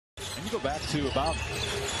And you go back to about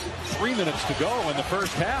 3 minutes to go in the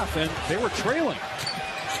first half, and they were trailing.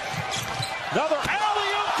 Another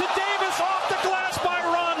alley-oop to Davis off the glass by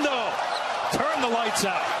Rondo. Turn the lights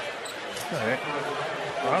out. Right.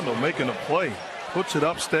 Rondo making a play. Puts it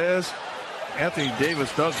upstairs. Anthony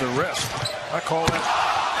Davis does the rest. I call that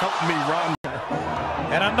help me, Rondo.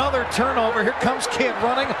 And another turnover. Here comes Kidd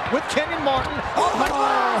running with Kenyon Martin. Oh, my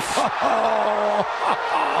gosh!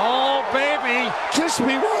 Oh, baby. Kiss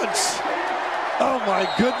me once. Oh, my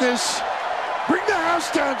goodness. Bring the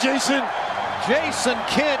house down, Jason. Jason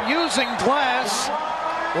Kidd using glass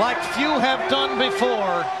like few have done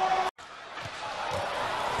before.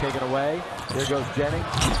 Taken away. There goes Jennings.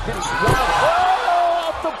 Oh,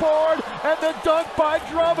 off the board, and the dunk by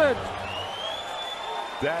Drummond.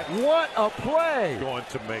 What a play! Going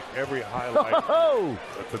to make every highlight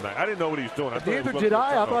tonight. I didn't know what he's doing. Neither did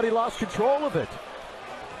I. I thought he lost control of it.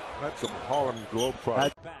 That's some Harlem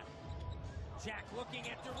Globetrotters. Jack looking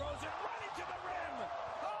at DeRozan, running to the rim.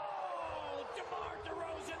 Oh, DeMar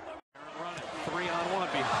DeRozan. Running 3-on-1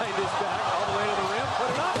 behind his back, all the way to the rim.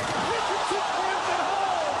 Put it up. Richardson brings it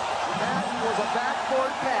home. That was a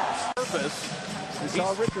backboard pass. Purpose. We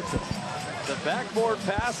saw Richardson. The backboard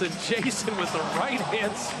pass, and Jason with the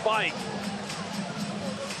right-hand spike.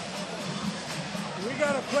 We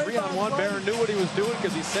got a play 3-on-1. Barron knew what he was doing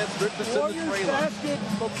because he sensed Richardson in the trailer.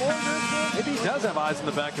 Maybe he does have eyes in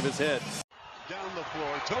the back of his head. Down the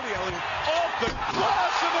floor, Tony Allen off the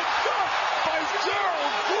glass and a dunk by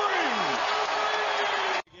Gerald Green.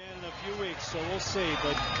 Again in a few weeks, so we'll see.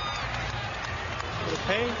 But for the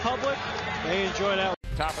paying public, they enjoy that.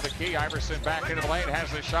 Top of the key, Iverson back into the lane,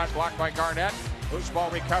 has the shot blocked by Garnett. Loose ball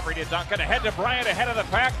recovery to Duncan, ahead to Bryant, ahead of the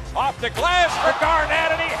pack, off the glass for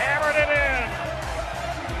Garnett, and he hammered it in.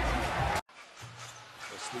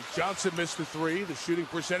 Wesley Johnson missed the three. The shooting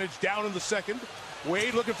percentage down in the second.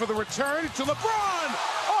 Wade looking for the return to LeBron,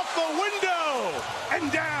 off the window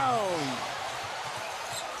and down.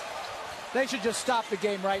 They should just stop the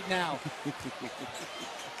game right now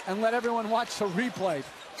and let everyone watch the replay.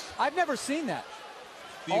 I've never seen that.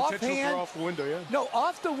 The intentional throw off the window, yeah. No,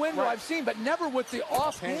 off the window right. I've seen, but never with the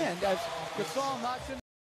offhand as Gasol knocks in.